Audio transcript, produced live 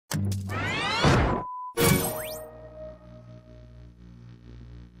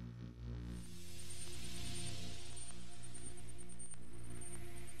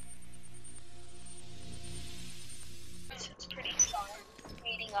guess it's pretty solid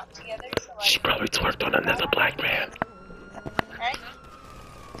meeting up together. So like, she probably twerked on another black man. Right?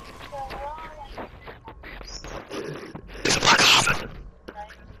 There's a black closet. Right?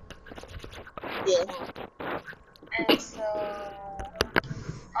 Yeah. And so,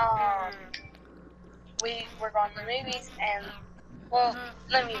 we were going to the movies, and, well,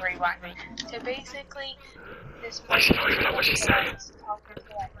 let me rewind. So basically, this Why she person don't even know what she said? I was talking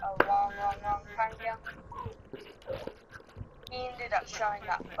to like a long time ago, he ended up showing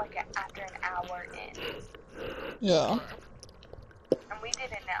up like after an hour in. Yeah. And we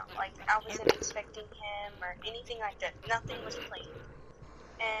didn't know. Like, I wasn't expecting him or anything like that. Nothing was planned.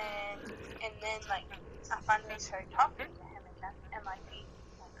 And then, like, I finally started talking to him and like, we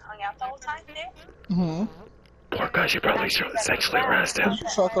hung out the whole time there. Mm-hmm. Poor guy, she probably sexually harassed him.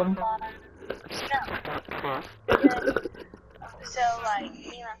 Fuck him. No. So, like,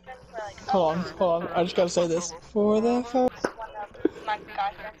 me and my friends were like, Hold on. I just gotta say this. For the first. one of my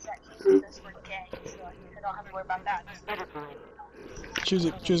guy friends that came with us were gay, so like, I don't have to worry about that. Choose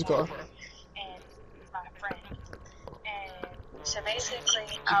a car. And my friend. And so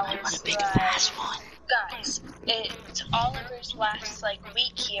basically, I was like, guys, it's Oliver's last like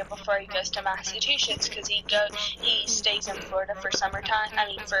week here before he goes to Massachusetts, because he stays in Florida for summertime. I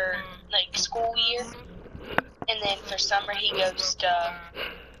mean, for like school year, and then for summer he goes to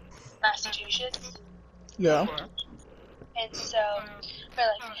Massachusetts. Yeah. And so we're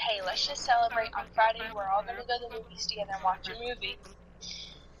like, hey, let's just celebrate on Friday. We're all gonna go to the movies together and watch a movie.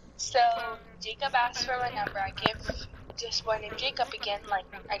 So Jacob asked for my number. I give this boy named Jacob again, like,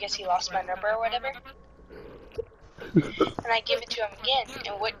 I guess he lost my number or whatever. And I give it to him again,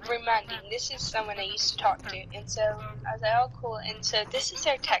 and what reminding, this is someone I used to talk to, and so I was like, oh cool, and so this is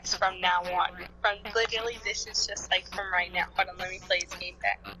their text from now on, from literally, this is just like from right now. Hold on, let me play his game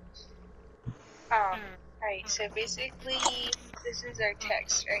back. Alright, so basically, this is our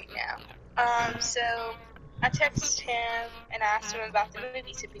text right now. So I texted him, and I asked him about the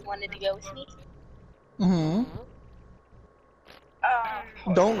movies, if he wanted to go with me. Mm-hmm.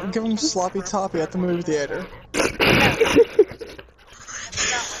 Don't give him sloppy toppy at the movie theater.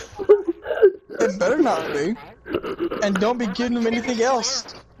 It better not be. And don't be giving him anything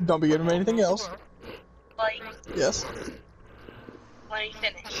else. Don't be giving him anything else. Like, Yes. let me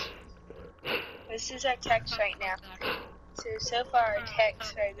finish. This is our text right now. So far our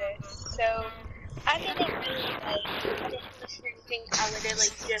texts are this. So, I didn't really, I didn't listen to anything. I literally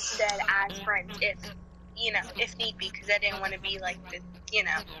just said as friends, if need be, because I didn't want to be like the,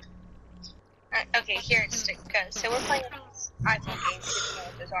 okay, here it goes. So we're playing these iPhone games, if you know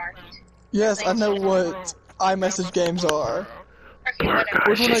what those are. Yes, I know what iMessage games are. Okay, whatever.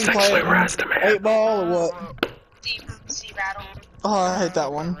 Which one are you playing? 8 Ball or what? C Battle. Oh, I hate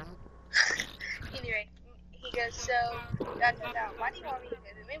that one. Anyway, he goes, so, why do you want me to go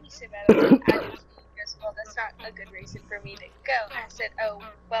to the movie so bad? He goes, well, that's not a good reason for me to go. I said, oh,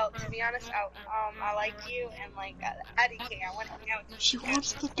 well, to be honest, I like you, and like, IDK, I want to hang out with you. She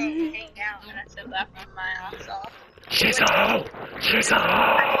wants to be. be. Hang out, and I said, laughing my ass off. She's a hoe! She's a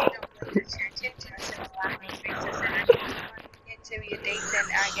hoe! I said, I didn't want it to be a date, then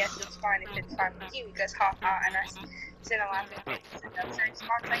I guess it's fine if it's fine with you. He goes, ha ha, and I said, I'm laughing. I said, that's a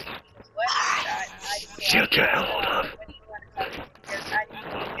response I gave. He goes, what? IDK. Shoot your hell up. What do you want to call it? He goes,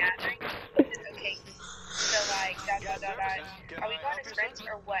 IDK gathering. I said, okay. So like, are we going as friends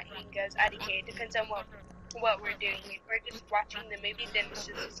or what? He goes, IDK, it depends on what we're doing. We're just watching the movie, then it's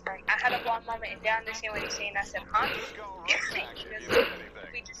just fine. I had a long moment and down understand what he's saying. I said, huh? He goes,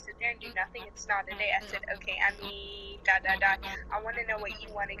 we just sit there and do nothing. It's not a day. I said, okay, I mean, I want to know what you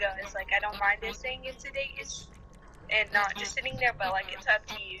want to go. It's like, I don't mind this saying it's a date. And not just sitting there, but like, it's up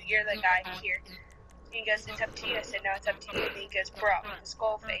to you. You're the guy here. He goes, it's up to you. I said, no, it's up to you. And he goes, bro, with a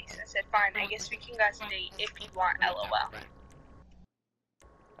skull face. I said, fine, I guess we can go as a date if you want, LOL.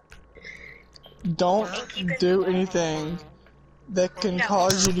 Don't do anything that can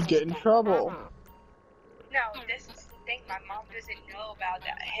cause you to get in trouble. No, this is the thing. My mom doesn't know about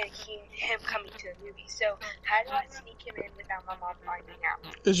that. Him coming to the movie. So how do I sneak him in without my mom finding out?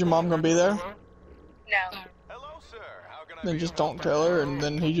 Is your mom gonna be there? No. Hello, sir. How can I Then be just of don't tell her, and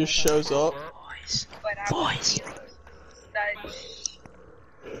then he just shows up. But I Boys. I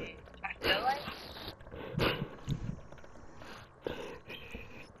feel like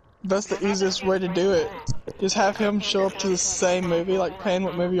That's the easiest way to do it. Just have him show up to the same movie, like plan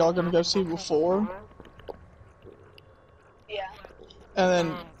what movie y'all gonna go see before, yeah. and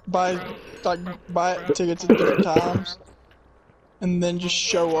then buy tickets at different times, and then just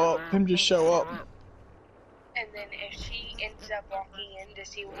show up. Him just show up. And then if ends up walking in to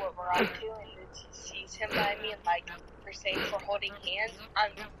see what we're up to, and then she sees him by me, and like, for saying we're holding hands,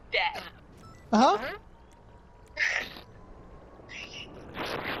 I'm dead. Uh-huh.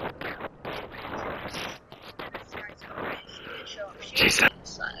 Jesus.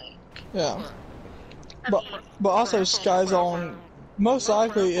 Yeah. But also Sky Zone most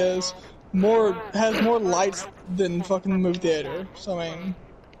likely has more lights than fucking the movie theater. So I mean,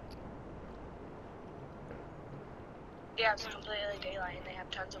 yeah, it's completely daylight, and they have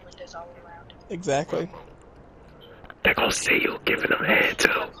tons of windows all around. exactly. They're gonna see you giving them head too.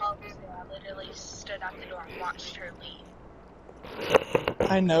 I literally stood out the door and watched her leave.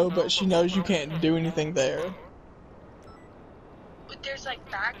 I know, but she knows you can't do anything there. But there's like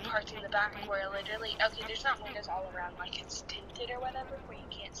back parts in the back where literally, okay, there's not windows all around, like it's tinted or whatever, where you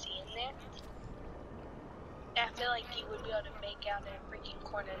can't see in there. And I feel like you would be able to make out in a freaking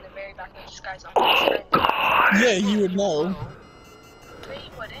corner in the very back of the Sky Zone. Oh God. Yeah, you would know. But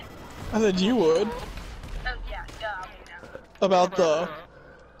you wouldn't. I said you would. Oh yeah, duh, I would know. About the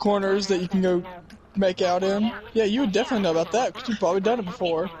corners that you can go make out in. Yeah, you would definitely know about that because you've probably done it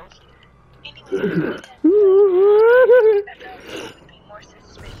before. Anyway, I would be more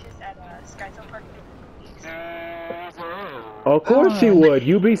suspicious at a Sky Zone park. Of course she would.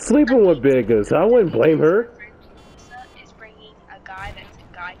 You be sleeping with Biggers. I wouldn't blame her. Lisa is bringing a guy that's a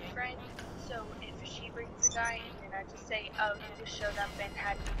guy friend. So if she brings a guy and then I just say, oh, he just showed up and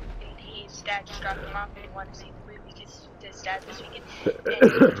his dad just dropped him off and he wanted to see the movie because his dad this weekend,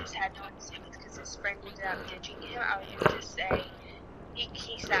 and he just had no one to see because his friend ended up ditching him, I would just say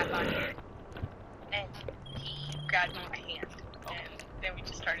he sat by me and he grabbed my hand and then we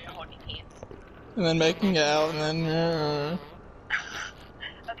just started holding hands. And then making out, and then.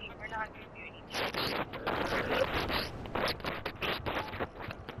 Okay, we're not gonna do anything.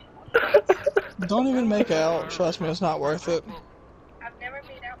 Don't even make out. Trust me, it's not worth it. I've never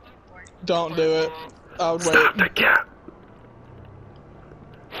made out before. Don't do it. I would Stop wait. the cat.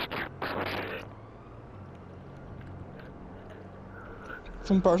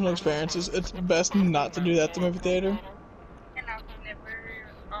 From personal experiences, it's best not to do that at the movie theater. And I've never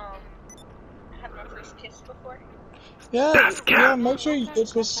had my first kiss before. Yeah, That's yeah. cap. Make sure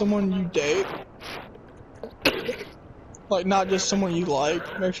it's with someone you date. Like, not just someone you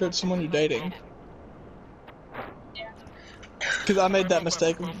like. Make sure it's someone you're dating. Yeah. Because I made that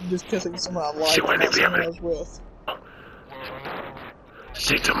mistake of just kissing someone I like, She and wouldn't not be able someone I to- was with.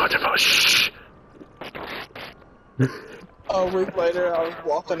 Say too much about shh. A week later, I was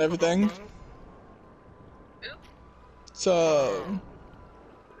walking everything. So,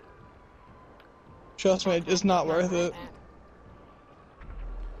 trust me, it's not worth it.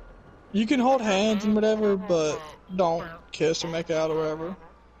 You can hold hands and whatever, but don't kiss or make out or whatever.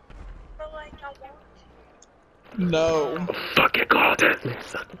 But like, I want No. Fuck it, called it. to. Want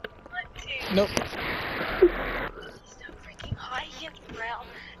to. Nope. He's so freaking hot. He has brown,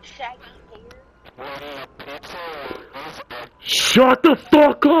 shaggy hair. Shut the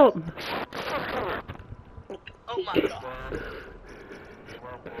fuck up! Oh my god.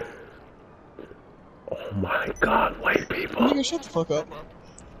 Oh my God, white people. Nigga, shut the fuck up.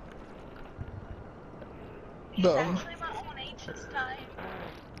 He's Dumb. actually my own age this time.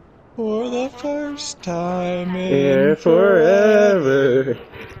 For the first time Here in forever.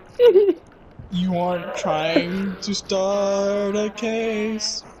 you aren't trying to start a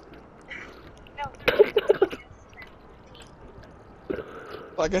case. No.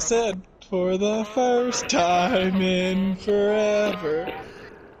 Like I said, for the first time in forever.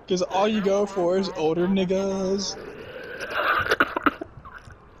 Cause all you go for is older niggas.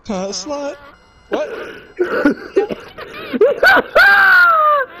 Slut. What?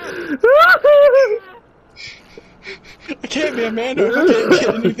 I can't be Amanda if I can't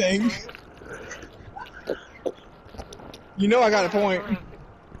get anything. You know I got a point.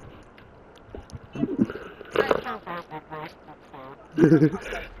 And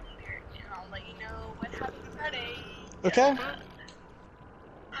I'll let you know what happens Friday. Okay?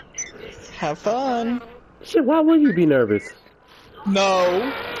 I'm nervous. Have fun. Shit, why would you be nervous?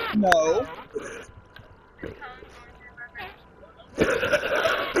 No. No. I'm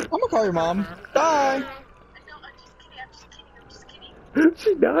gonna call your mom. Bye. No, I'm just kidding.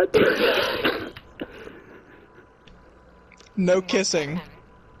 She not. No kissing.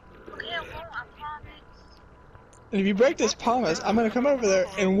 Okay, I won't, I promise. And if you break this promise, I'm gonna come over there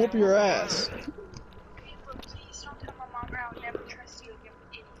and whoop your ass. Okay, but please don't tell my mom or I'll never trust you again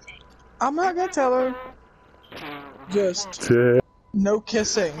with anything. I'm not gonna tell her. Just no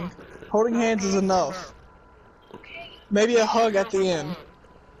kissing. Holding hands is enough. Okay, Maybe a hug at the end.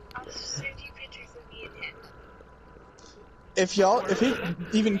 I'll send you pictures of me and him. if he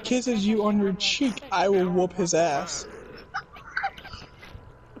even kisses you on your cheek, I will whoop his ass.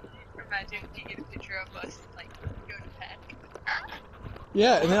 Imagine you get a picture of us, like, go to pack.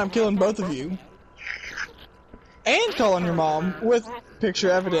 Yeah, and then I'm killing both of you. And calling your mom with picture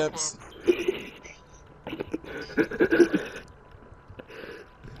evidence.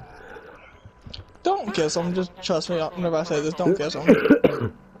 Don't kiss him, just trust me whenever I say this, don't kiss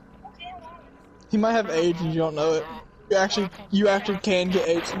him. He might have AIDS and you don't know it. You actually can get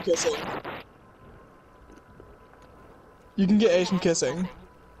AIDS from kissing. You can get AIDS from kissing.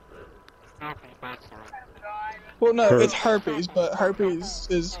 Well, no, it's herpes, but herpes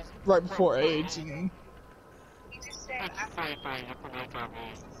is right before AIDS, and He just said,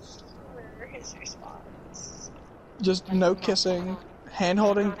 where his response? just no kissing, hand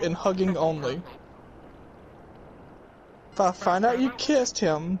holding, and hugging only. If I find out you kissed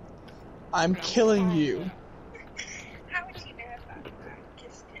him, I'm killing you. How would you know if I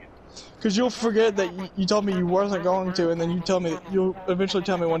kissed him? Cause you'll forget that you told me you wasn't going to, and then you'll eventually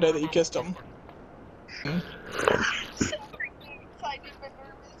tell me one day that you kissed him. So freaking excited and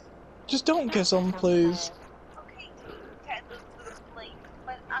nervous. Just don't kiss him, please. Okay, technically,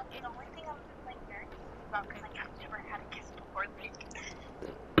 but the only thing I'm like nervous about, because like I've never had a kiss before, like.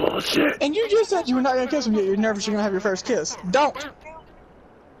 Bullshit. And you just said you were not gonna kiss him yet. You're nervous you're gonna have your first kiss. Don't. No,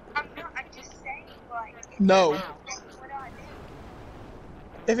 I'm not. I'm just saying, like. No. What do I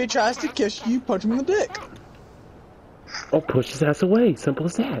do? If he tries to kiss you, punch him in the dick. Oh, push his ass away. Simple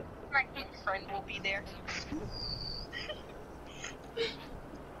as that. My new friend will be there.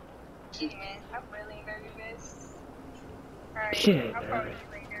 Yeah, I'm really nervous. Alright, Shit. I'll probably see you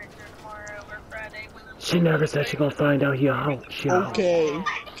later tomorrow or Friday when I'm She nervous that she gonna find out he a hoe. She a hoe. Okay,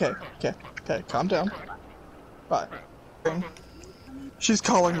 calm down. Bye. She's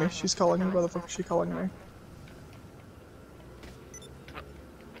calling me, motherfucker, she's calling me.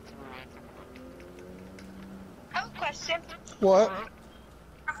 I have a question. What?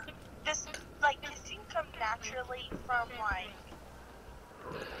 Does like kissing come naturally from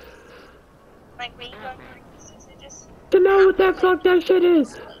like when you go through kisses, it just You know what the fuck that shit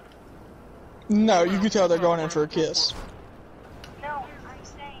is? No, you can tell they're going in for a kiss. no, I'm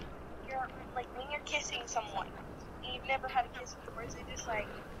saying you're like when you're kissing someone and you've never had a kiss before, is it just like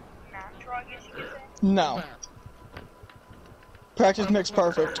natural, I guess you could say? No. Practice makes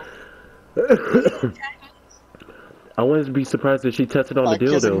perfect. I wouldn't be surprised if she tested on Like the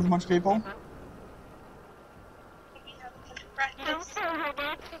kissing with a dildo. bunch of people. Maybe have such practice.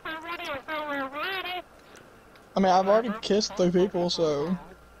 I mean, I've already kissed 3 people, so...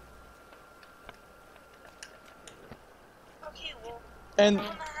 Okay, well, And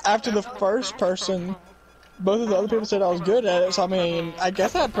after the first person, both of the other people said I was good at it, so I mean, I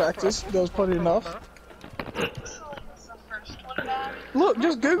guess I had practice. That was plenty enough. so like was the first one bad? Look,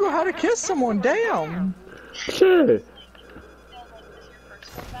 just Google how to kiss someone, damn! Shit. Then like was your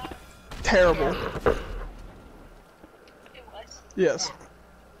first one bad? Terrible. It was. Yes.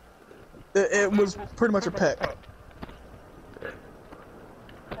 It was pretty much a peck.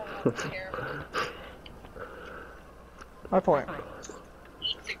 That was terrible. My point.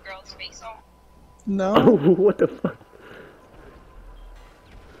 Eat the girl's face off. No. Oh, what the fuck?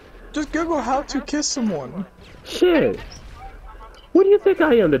 Just Google how to kiss someone. Shit. What do you think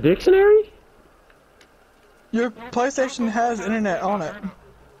I am, the dictionary? Your PlayStation has internet on it.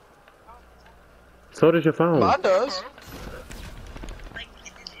 So does your phone. Mine does. Like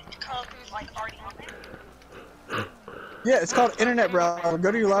it comes like already on there. Yeah, it's called Internet Browser.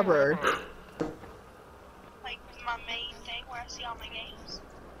 Go to your library. Like my main thing where I see all my games.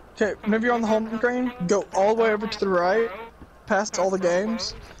 Okay, whenever you're on the home screen, go all the way over to the right, past all the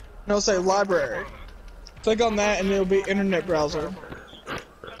games, and it'll say Library. Click on that and it'll be Internet Browser.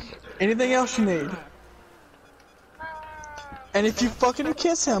 Anything else you need. And if you fucking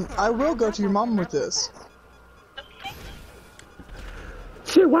kiss him, I will go to your mom with this. Okay.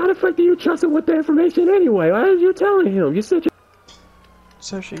 Shit, why the fuck do you trust him with the information anyway? Why are you telling him? You said you...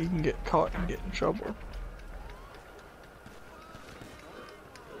 So she can get caught and get in trouble.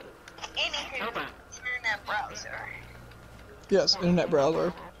 Anywho, internet browser. Yes, Internet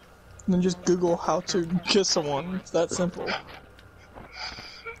Browser. And then just Google how to kiss someone. It's that simple.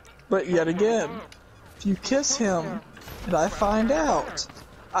 But yet again, if you kiss him, and I find out,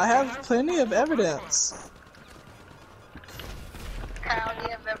 I have plenty of evidence. How do you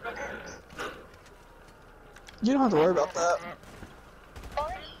have evidence? You don't have to worry about that.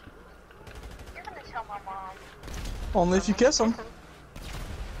 Boy, you're gonna tell my mom. Only if you kiss him.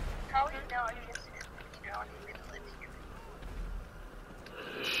 How do you know I kissed him? You know, I need to live here.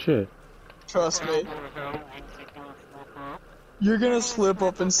 Shit. Trust me. you're gonna slip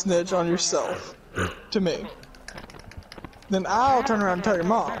up and snitch on yourself to me. Then I'll turn around and tell your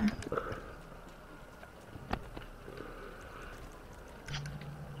mom.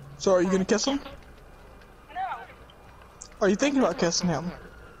 So are you gonna kiss him? No. Are you thinking about kissing him?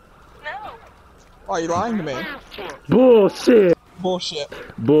 No. Are you lying to me? Bullshit. Bullshit.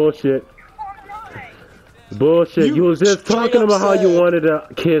 Bullshit. Why? Bullshit. You was just straight talking up about how you said wanted to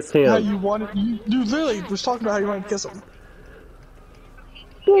kiss How him. you wanted, you literally was talking about how you wanted to kiss him.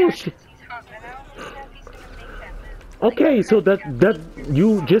 Bullshit. He's hot, but I don't think that he's gonna make that move. Okay, so that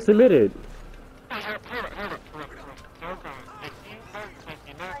you just admitted.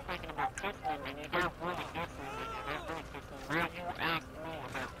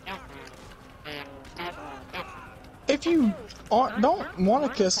 If you don't want to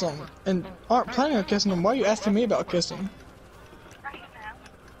kiss him and aren't planning on kissing him, why are you asking me about kissing? I don't know.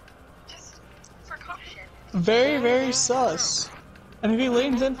 Just for caution. Very, very sus. And if he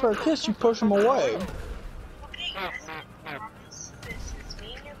leans in for a kiss, you push him away. Okay, promise. This is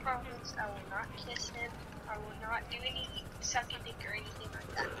me and your promise. I will not kiss him. I will not do any sucking dick or anything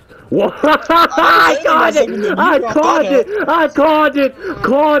like that. What? I called it! I called it! I called it!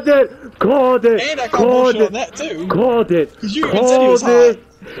 Called it! Called it! And I called Called bullshit on it! that too. Called it! You even said he was Called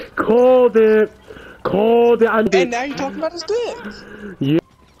it! Called it! Called it! I And did. now you're talking about his dick. Yeah.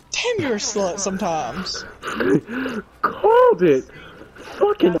 Damn, you're a slut sometimes. Called it!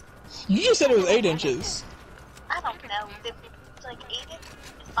 Fucking. You just said it was 8 inches. I don't know. It's like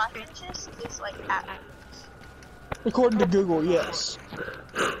 5 inches is like average. According to Google, yes.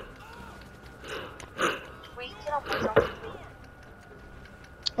 We get on what's on the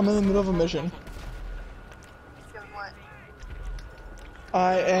I'm in the middle of a mission. Doing what?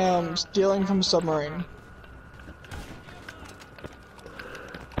 I am stealing from a submarine.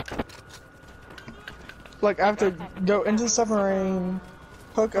 Like, I have to go into the submarine,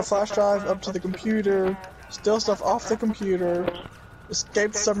 hook a flash drive up to the computer, steal stuff off the computer,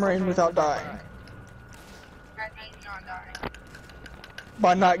 escape the submarine without dying. I need not die.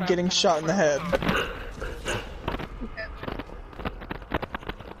 By not getting shot in the head.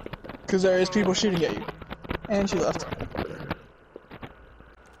 Because there is people shooting at you. And she left.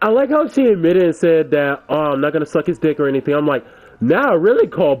 I like how she admitted and said that, oh, I'm not gonna suck his dick or anything. I'm like, nah, I really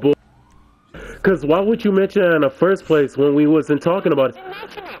call bull. Cause why would you mention it in the first place when we wasn't talking about it?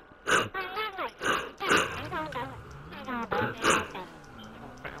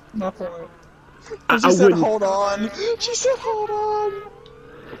 My point. And she said, wouldn't- hold on. She said, hold on.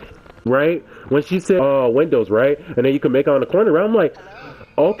 Right? When she said, windows, right? And then you can make it on the corner, I'm like,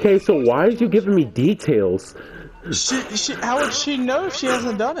 okay, so why is you giving me details? How would she know if she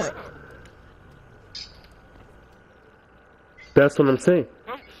hasn't done it? That's what I'm saying.